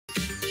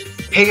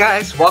Hey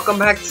guys, welcome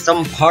back to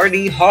some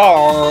party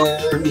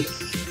hard.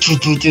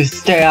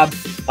 Stab.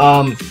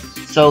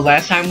 So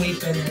last time we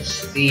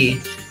finished the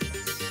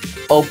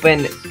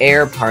open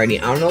air party.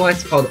 I don't know why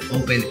it's called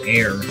open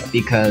air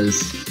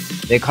because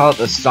they call it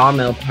the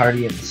sawmill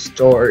party in the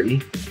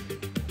story.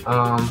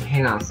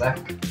 Hang on a sec.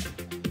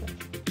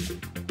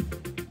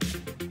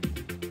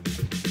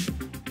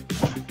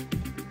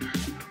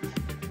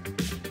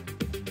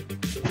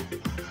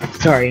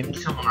 Sorry, I'm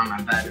chilling on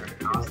my bed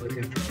right now. I was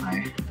looking for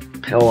my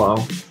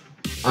pillow.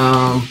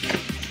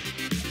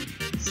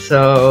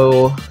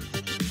 So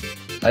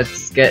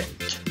let's get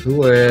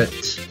to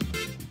it.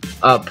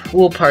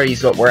 Pool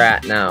party's what we're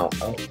at now.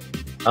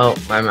 Oh,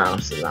 my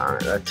mouse is on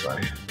it, that's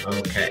why.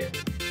 Okay.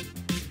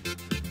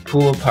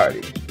 Pool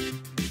party.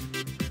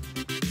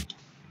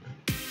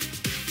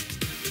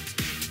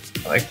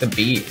 I like the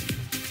beat.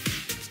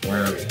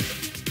 Where are we?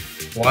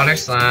 Water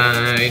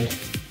slide.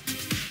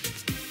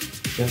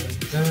 Dun,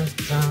 dun,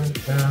 dun,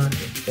 dun,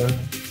 dun.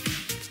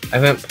 I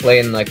haven't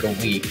played in like a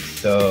week,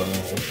 so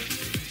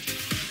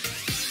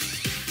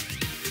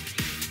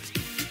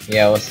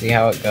yeah, we'll see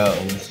how it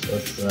goes.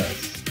 What's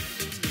this?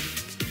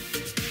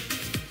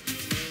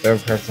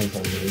 Third person for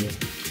me.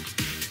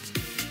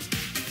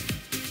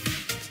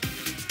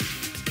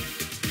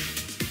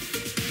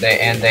 They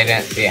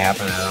didn't see it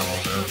happen at all,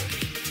 huh?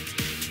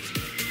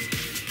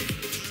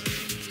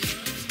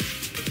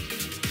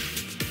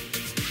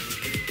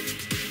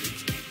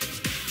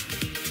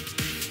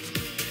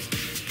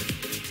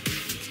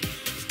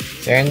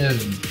 So I can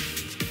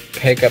just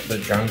pick up the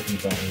drunk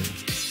people and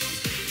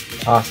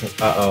toss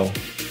it. Uh-oh.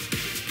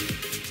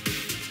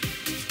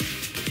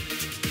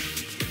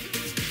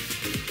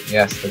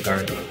 Yes, the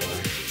guard went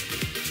away.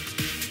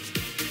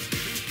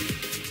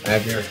 I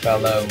have your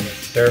fellow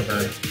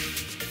server.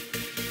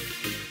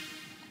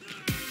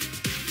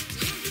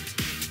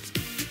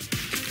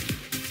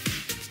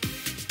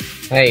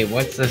 Hey,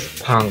 what's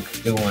this punk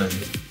doing?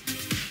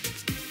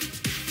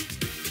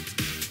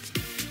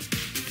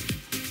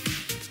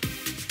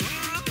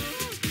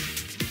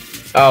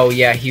 Oh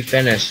yeah, he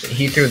finished.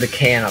 He threw the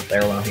can up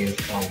there while he was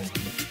falling.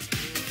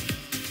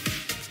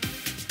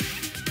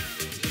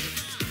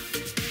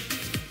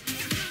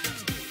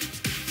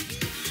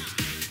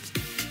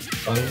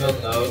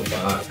 Bungalow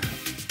bot.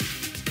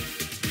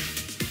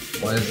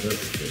 What is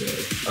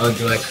this? Oh,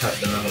 do I cut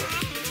them out?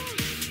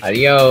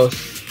 Adios.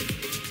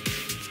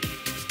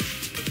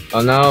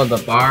 Oh no,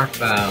 the bar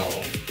fell.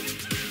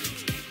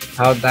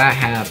 How'd that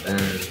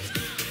happen?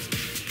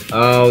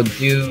 Oh,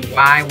 dude,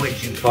 why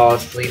would you fall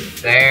asleep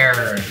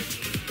there?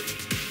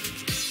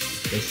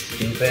 You're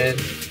stupid.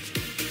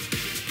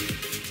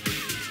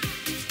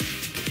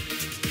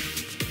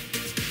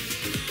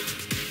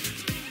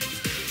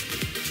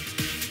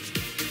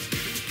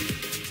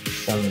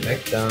 Some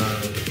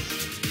victims.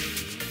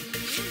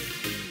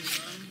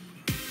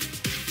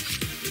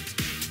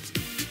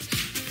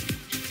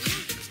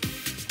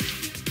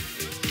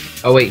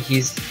 Oh wait,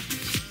 he's...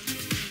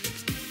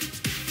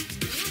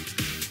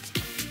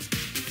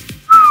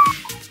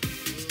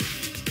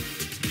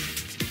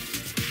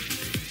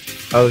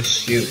 Oh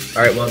shoot.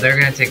 Alright, well they're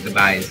gonna take the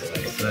bodies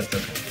away, so that's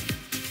okay.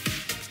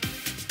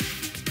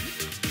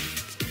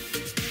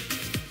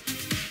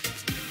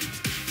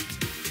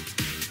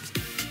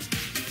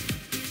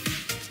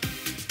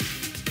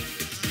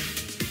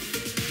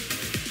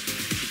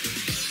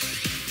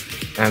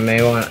 I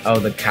may want... Oh,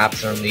 the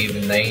cops are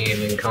leaving, they ain't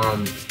even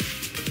come.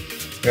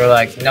 You're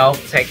like, nope,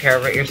 take care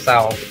of it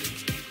yourself.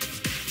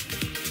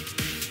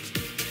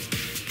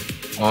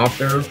 Off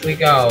the roof we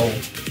go.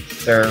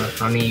 Sir,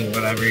 honey,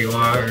 whatever you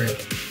are.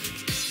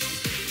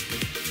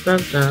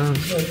 Dun, dun,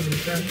 dun,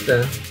 dun,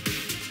 dun.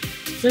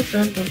 Dun,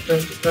 dun, dun,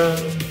 dun,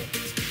 dun.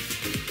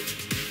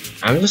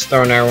 I'm just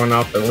throwing everyone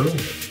off the roof.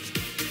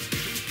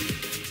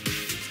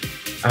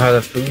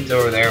 The food's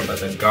over there, but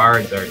the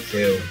guards are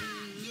too.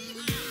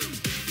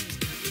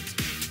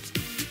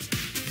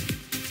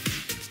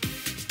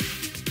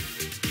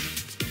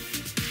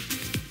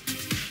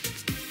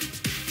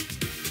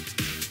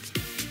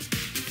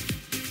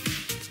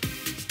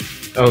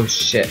 Oh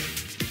shit.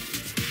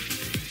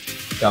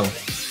 Go.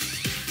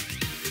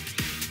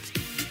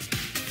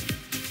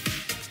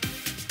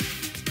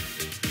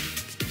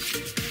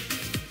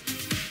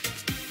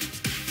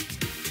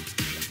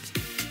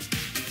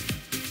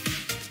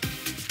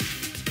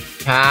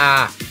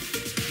 Ah!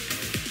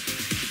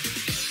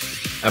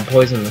 I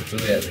poisoned the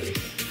food at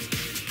least.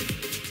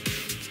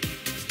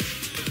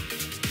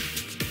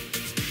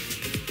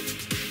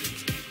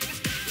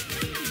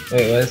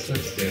 Wait, what does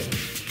this do?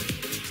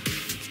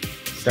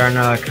 Start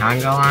another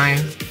conga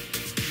line?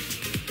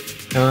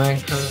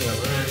 Conga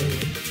line.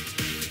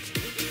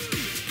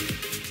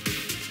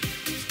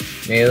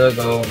 Maybe they'll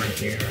go over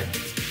here.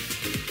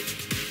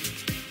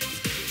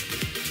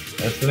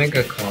 Let's make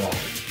a call.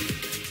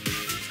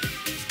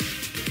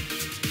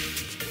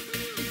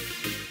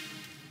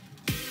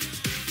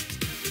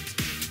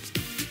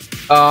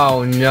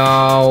 Oh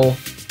no.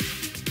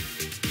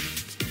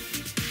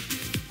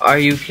 Are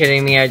you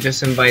kidding me? I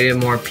just invited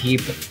more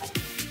people.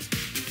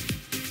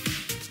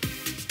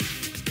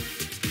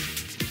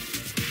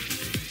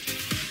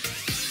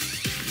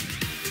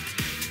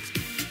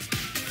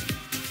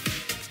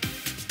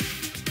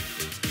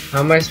 How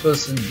am I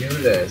supposed to do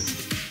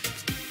this?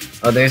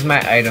 Oh, there's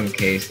my item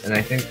case, and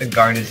I think the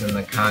guard is in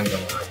the conga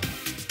line.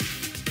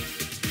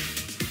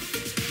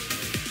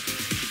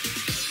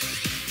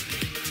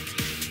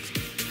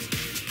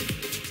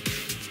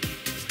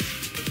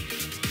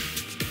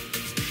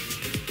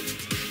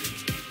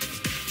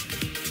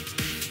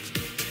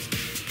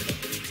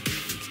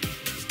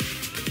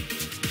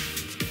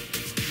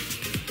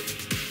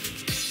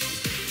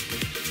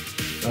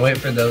 I'll wait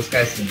for those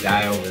guys to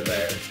die over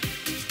there.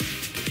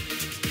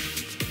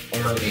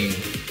 Or me.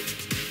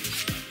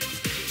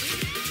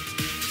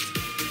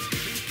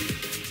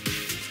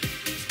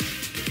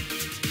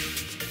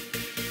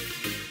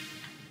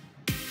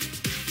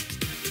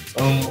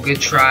 Oh, good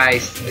try,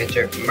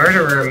 snitcher.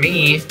 Murderer,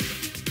 me.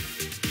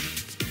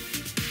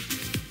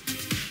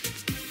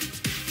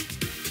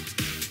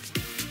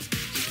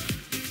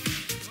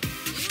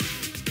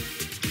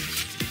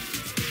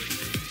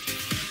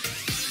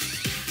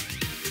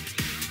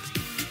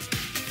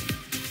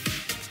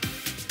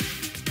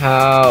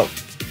 Help.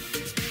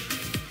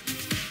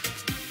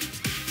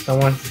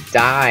 Someone's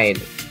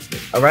died.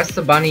 Arrest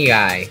the bunny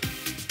guy.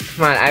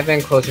 Come on, I've been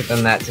closer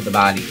than that to the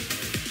body.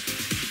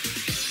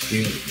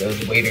 Dude,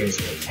 those waiters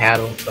will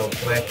tattle so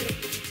quick.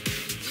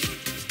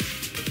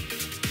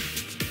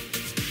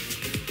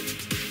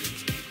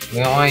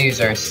 We don't want to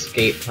use our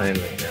escape plan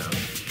right now.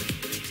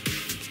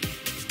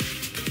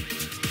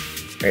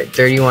 Alright,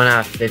 31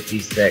 out of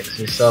 56.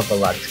 We still have a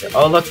lot to go.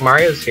 Oh, look,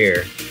 Mario's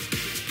here.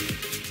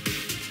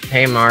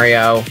 Hey,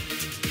 Mario.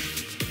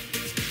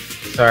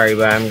 Sorry,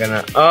 but I'm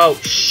gonna... Oh,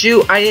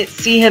 shoot! I didn't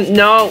see him!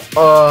 No!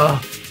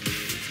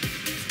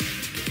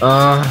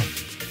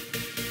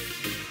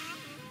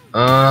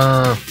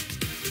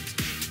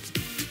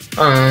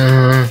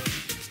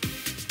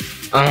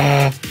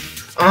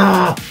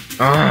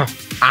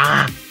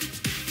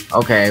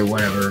 Okay,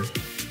 whatever.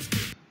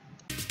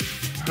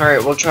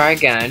 Alright, we'll try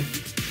again.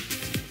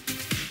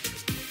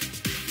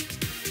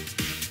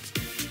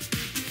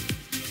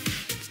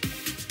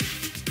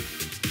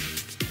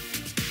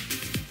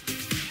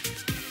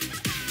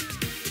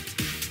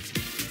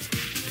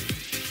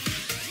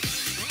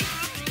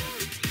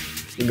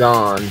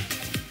 Gone.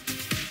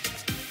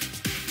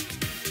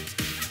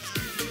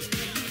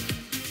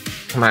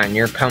 Come on,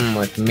 you're coming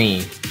with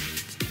me.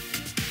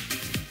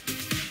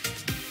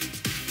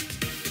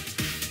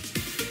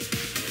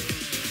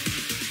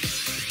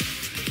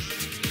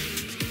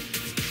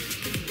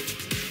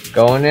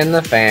 Going in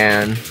the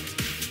fan.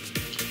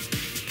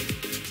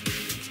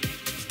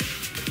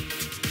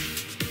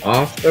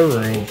 Off the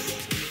roof.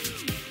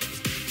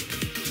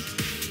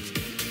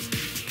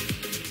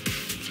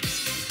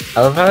 I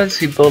love how these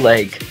people,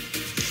 like,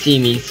 see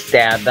me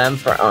stab them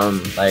for,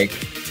 like,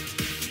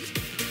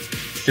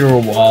 through a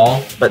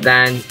wall, but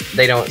then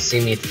they don't see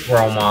me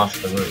throw them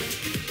off the roof.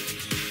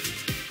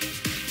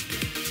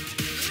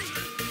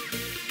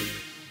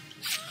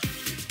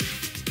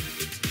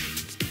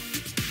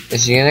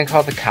 Is she gonna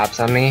call the cops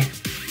on me?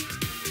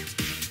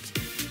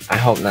 I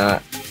hope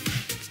not.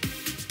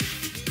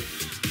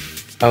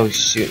 Oh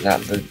shoot,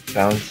 not the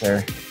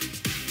bouncer.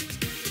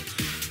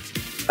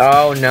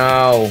 Oh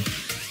no!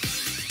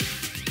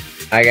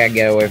 I gotta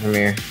get away from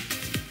here.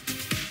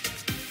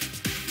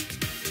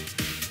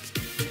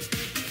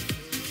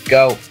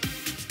 Go.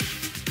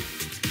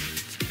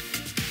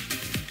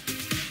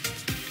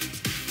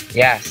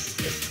 Yes,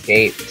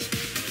 escaped.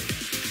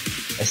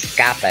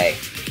 Escape.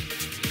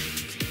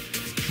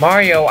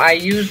 Mario, I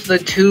used the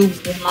tube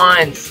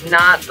once,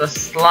 not the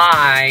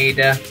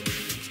slide.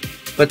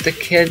 But the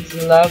kids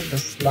love the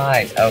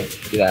slide. Oh,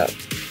 do that.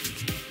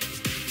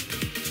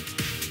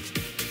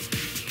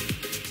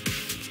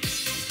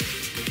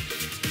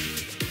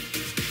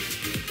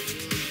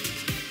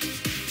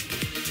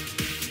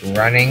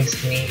 Running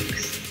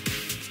sneaks.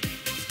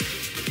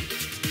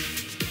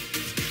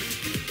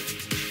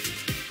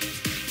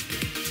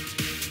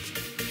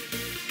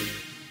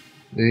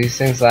 Do these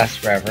things last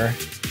forever?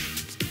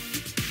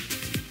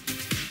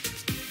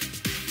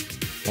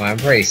 Well, I'm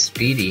pretty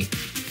speedy.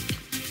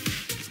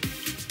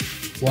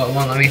 What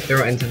won't let me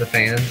throw it into the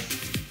fan?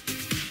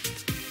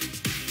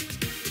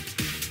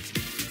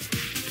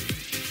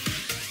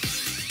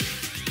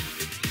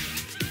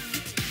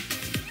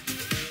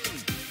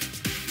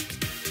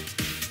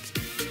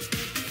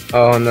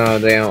 Oh no,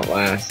 they don't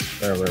last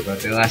forever, but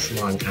they last a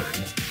long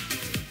time.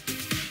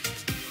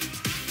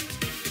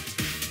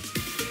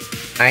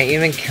 I ain't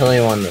even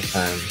killing one this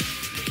time.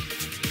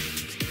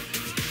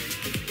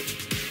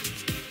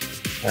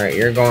 Alright,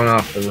 you're going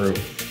off the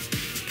roof.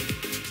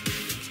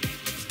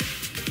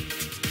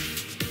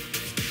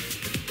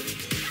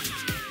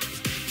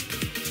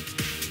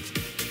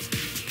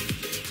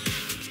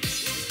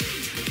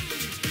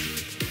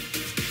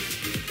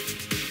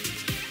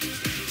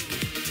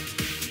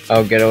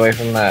 Oh, get away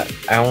from that.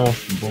 I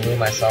almost blew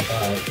myself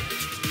out.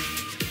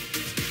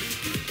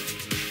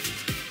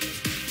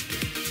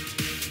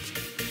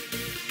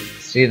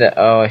 See that?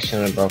 Oh, I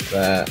shouldn't have broke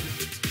that.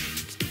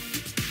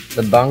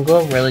 The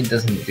bungalow really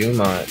doesn't do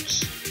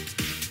much.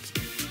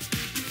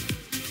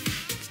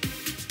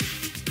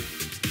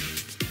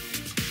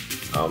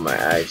 Oh, my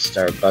eyes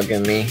start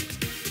bugging me.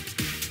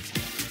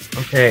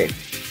 Okay.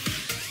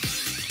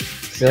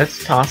 So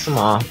let's toss them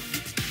off.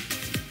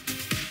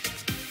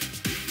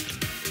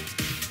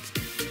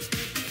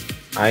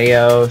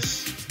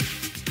 Adios.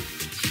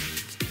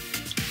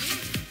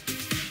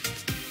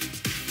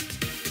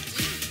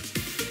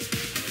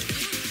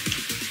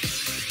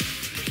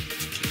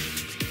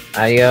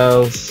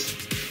 Adios.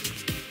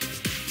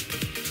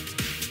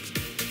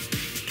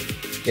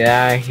 Get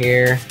out of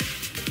here.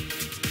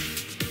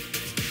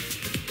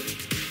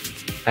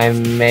 I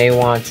may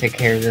want to take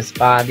care of this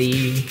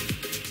body.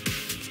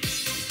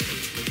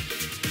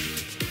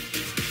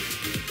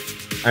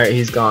 Alright,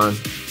 he's gone.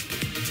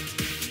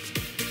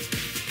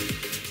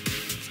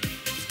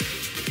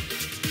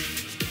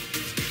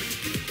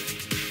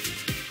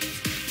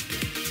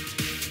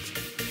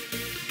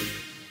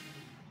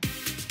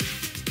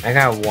 I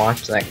gotta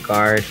watch that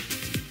guard.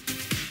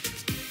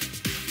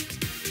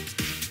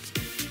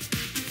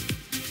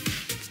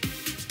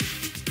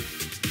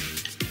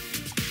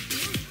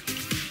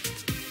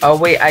 Oh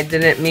wait, I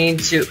didn't mean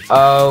to.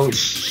 Oh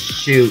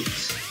shoot.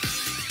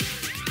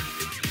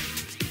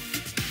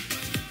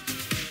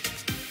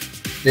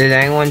 Did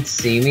anyone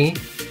see me?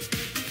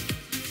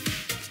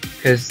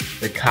 Because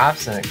the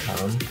cops didn't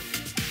come.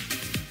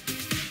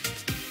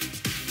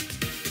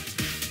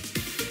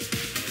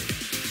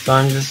 So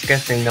I'm just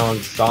guessing no one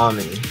saw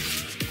me.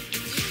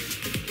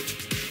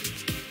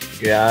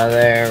 Get out of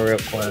there real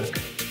quick.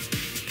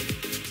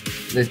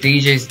 The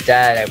DJ's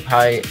dead.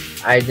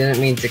 I didn't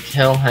mean to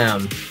kill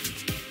him.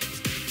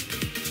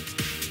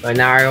 But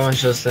now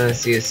everyone's just gonna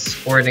see a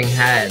squirting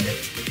head.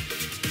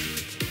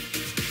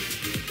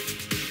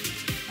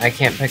 I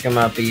can't pick him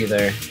up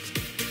either.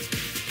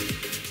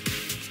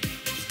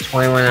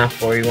 21 out of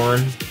 41.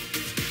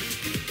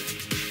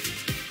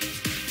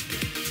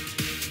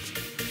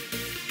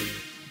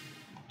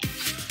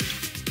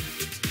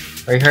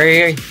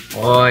 Hurry.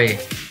 Oi.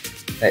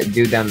 That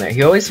dude down there.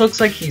 He always looks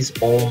like he's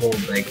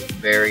old, like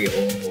very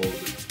old.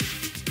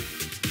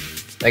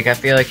 Like I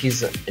feel like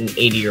he's an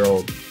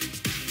 80-year-old.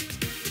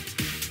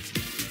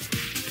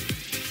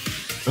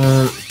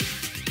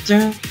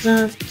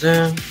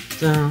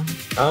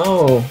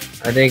 Oh,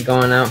 are they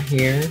going out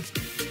here?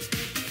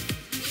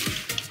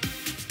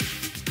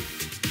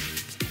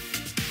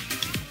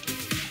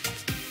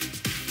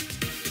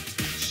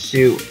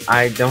 Shoot,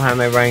 I don't have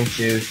my running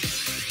shoes.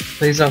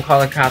 Please don't call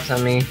the cops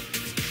on me.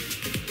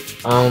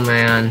 Oh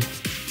man.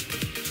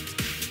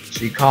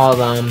 She called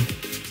them.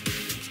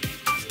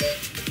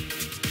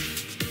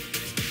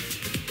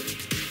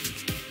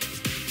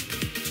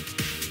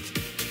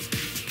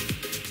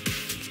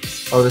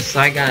 Oh, the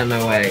side got in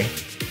my way.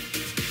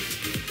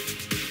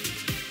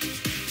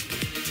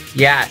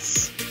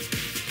 Yes.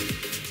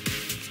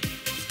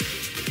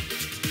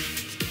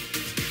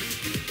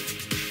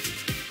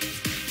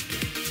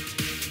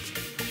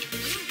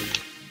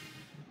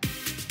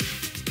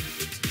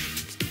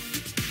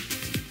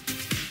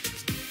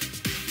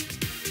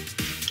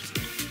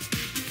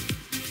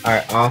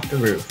 Alright, off the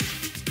roof.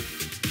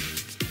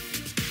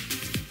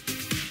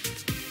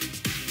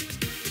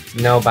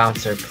 No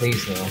bouncer,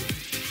 please no.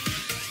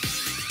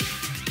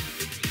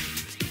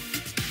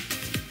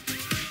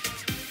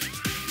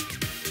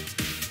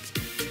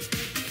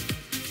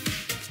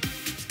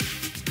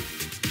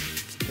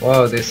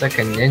 Whoa, there's like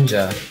a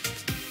ninja.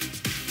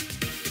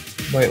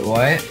 Wait,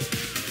 what?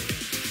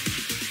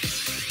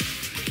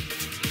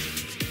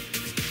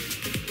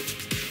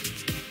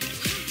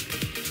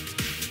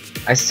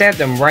 I stabbed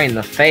him right in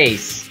the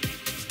face.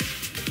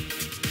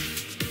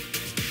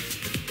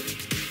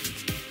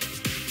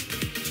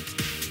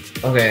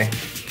 Okay.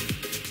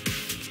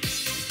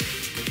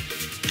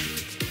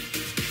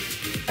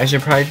 I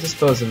should probably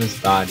dispose of his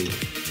body.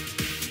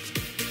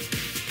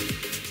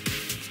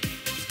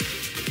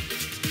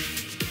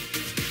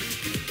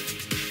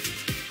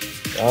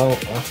 Oh,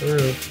 off the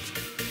roof.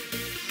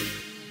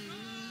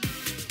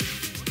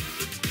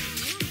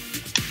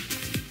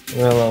 A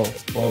little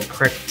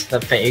prick to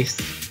the face.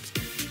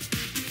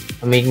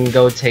 And we can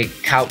go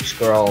take Couch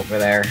Girl over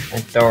there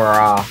and throw her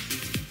off.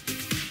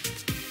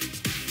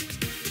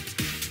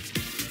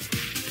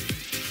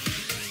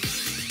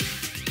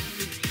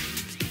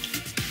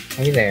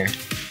 Hey there.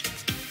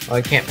 Oh,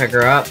 I can't pick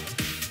her up.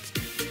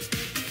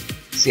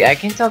 See, I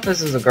can't tell if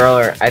this is a girl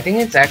or... I think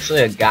it's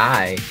actually a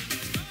guy.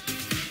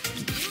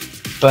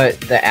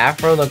 But the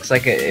afro looks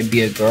like it'd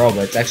be a girl,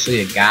 but it's actually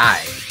a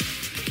guy.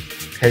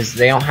 Because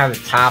they don't have a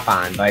top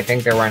on, but I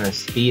think they're wearing a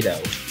Speedo.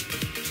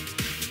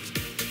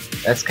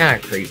 That's kind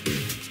of creepy.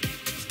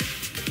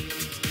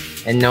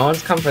 And no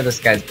one's come for this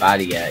guy's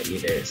body yet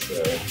either,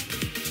 so...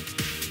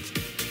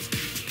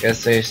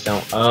 Guess they just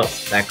don't... Oh,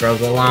 that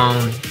girl's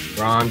alone.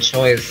 Wrong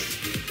choice.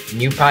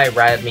 You probably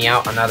ratted me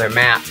out on another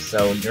map,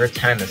 so your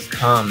time has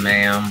come,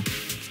 ma'am.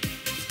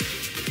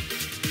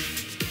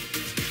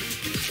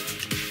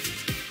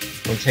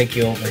 We'll take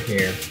you over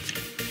here.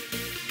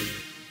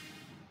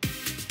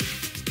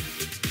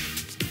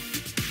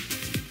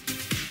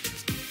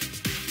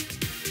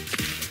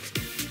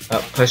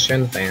 Oh, push her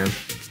in the fan.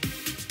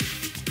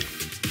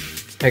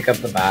 Pick up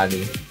the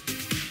body.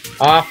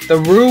 Off the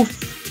roof!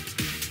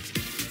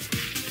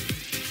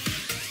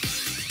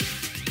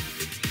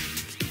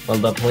 Well,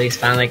 the police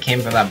finally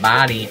came for the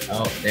body.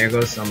 Oh, there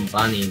goes some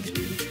bunny, dude.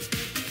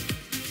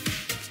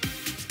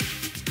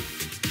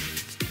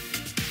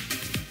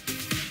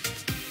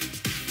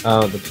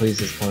 Oh, the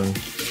police is coming.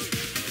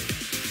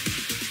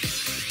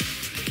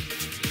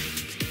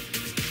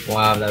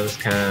 Wow, that was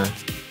kind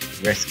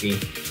of risky.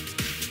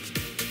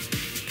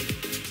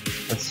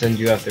 Let's send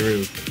you off the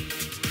roof.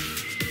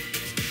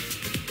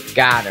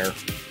 Got her.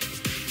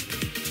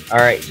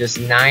 Alright, just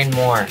 9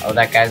 more. Oh,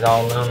 that guy's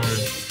all alone.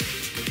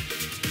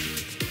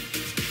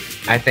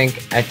 I think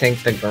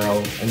the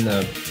girl in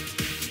the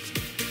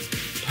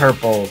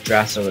purple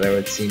dress over there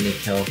would see me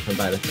kill her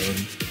by the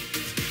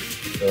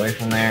phone. Get away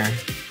from there.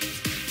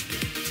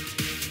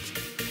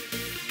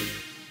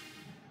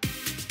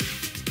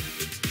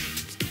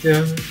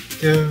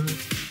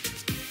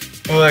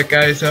 Oh, that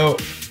guy's out.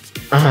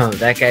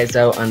 That guy's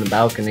out on the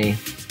balcony.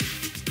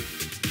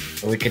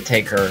 We could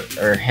take her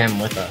or him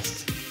with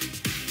us.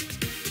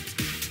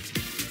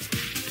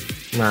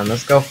 Come on,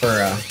 let's go for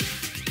a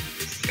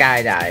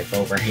skydive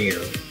over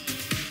here.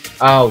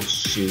 Oh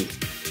shoot.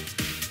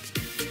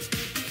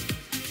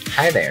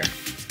 Hi there.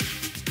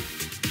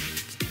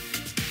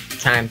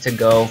 Time to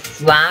go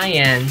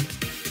flying,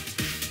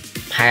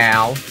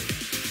 pal.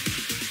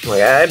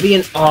 Like, I'd be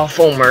an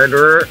awful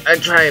murderer.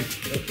 I'd try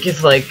to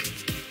give like,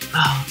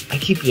 oh, I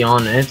keep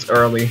yawning, it's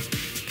early.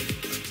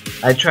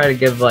 I'd try to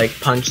give like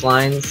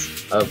punchlines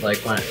of like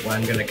when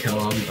I'm gonna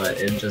kill him,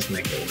 but it'd just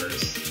make it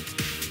worse.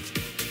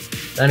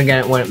 Then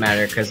again, it wouldn't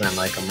matter because I'm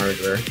like a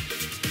murderer.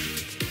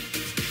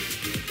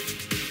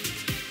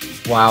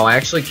 Wow, I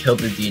actually killed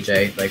the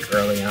DJ like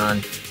early on.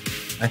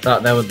 I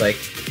thought that would like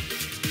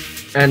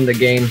end the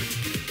game.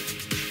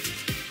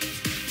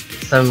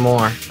 7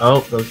 more.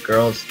 Oh, those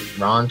girls.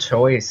 Wrong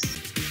choice.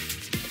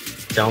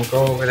 Don't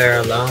go over there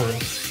alone.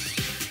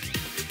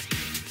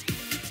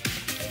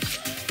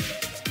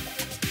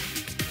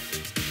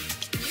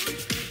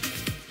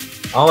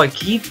 Oh,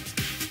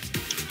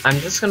 I'm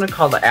just gonna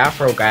call the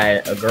Afro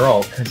guy a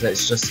girl because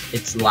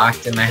it's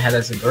locked in my head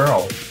as a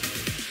girl.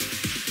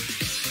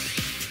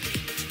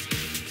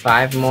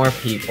 5 more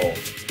people.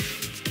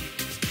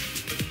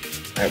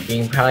 Alright, we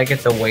can probably get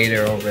the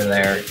waiter over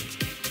there.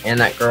 And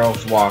that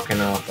girl's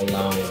walking off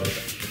alone.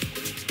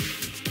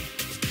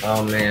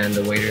 Oh man,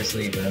 the waiter's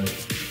leaving.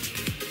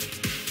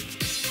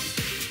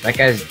 That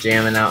guy's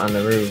jamming out on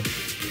the roof.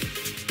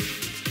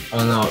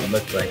 Oh no, it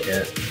looked like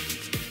it.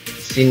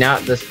 See, now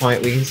at this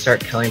point we can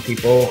start killing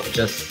people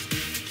just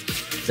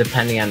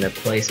depending on their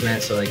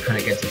placement so they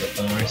couldn't get to the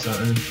phone or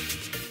something.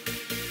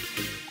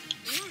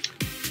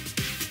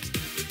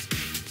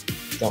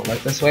 Don't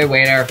look this way,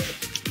 waiter.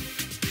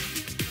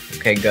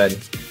 Okay, good.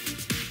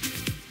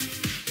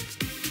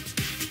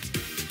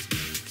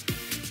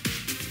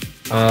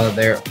 Oh,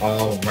 they're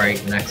all right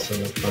next to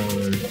the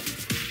phone.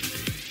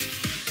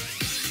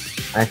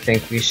 I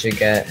think we should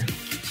get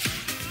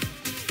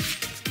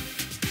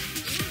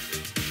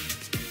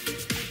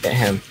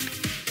him.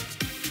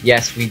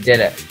 Yes, we did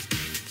it.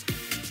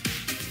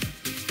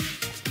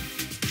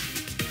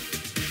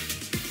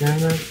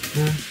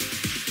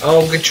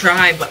 Oh, good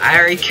try, but I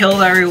already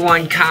killed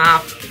everyone,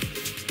 cop.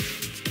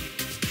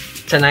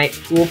 Tonight's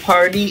pool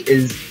party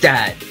is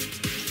dead.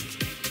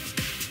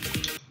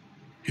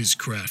 His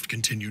craft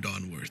continued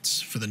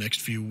onwards for the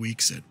next few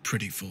weeks at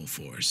pretty full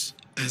force.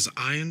 As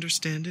I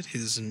understand it,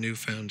 his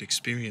newfound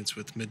experience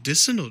with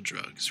medicinal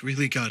drugs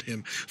really got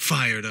him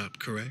fired up,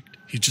 correct?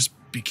 He just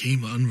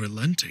became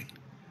unrelenting,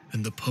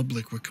 and the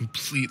public were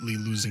completely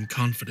losing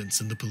confidence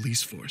in the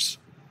police force.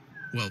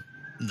 Well,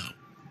 no,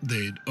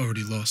 they'd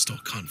already lost all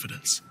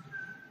confidence.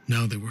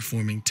 Now they were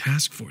forming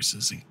task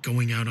forces and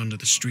going out onto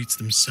the streets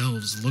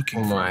themselves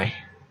looking for him.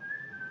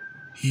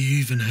 He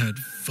even had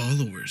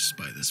followers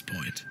by this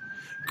point.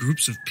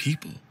 Groups of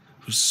people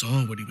who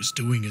saw what he was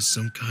doing as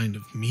some kind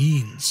of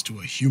means to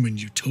a human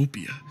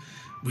utopia.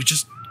 We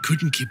just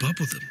couldn't keep up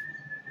with him.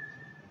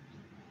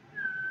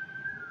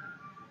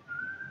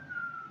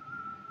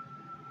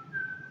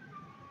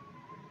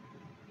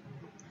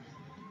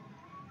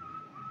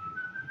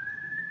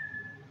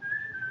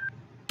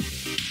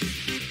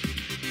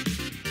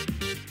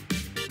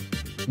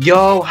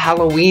 Yo,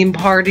 Halloween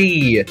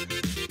party!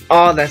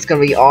 Oh, that's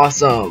gonna be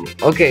awesome.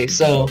 Okay,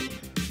 so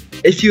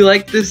if you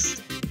like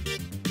this,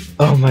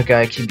 oh my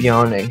god, I keep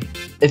yawning.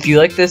 If you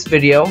like this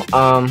video,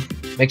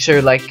 make sure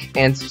to like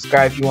and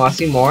subscribe if you want to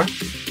see more.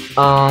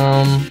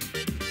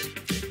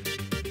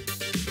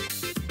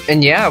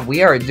 And yeah,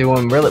 we are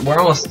doing we're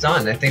almost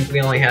done. I think we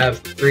only have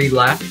 3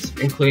 left,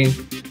 including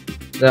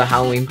the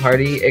Halloween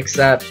party,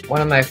 except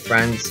one of my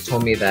friends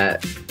told me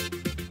that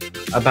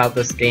about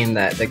this game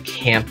that the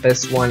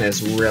campus one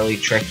is really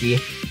tricky.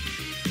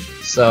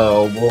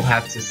 So we'll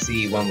have to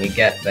see when we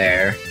get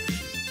there.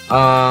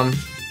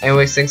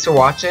 Anyways, thanks for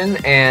watching,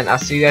 and I'll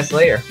see you guys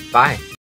later. Bye.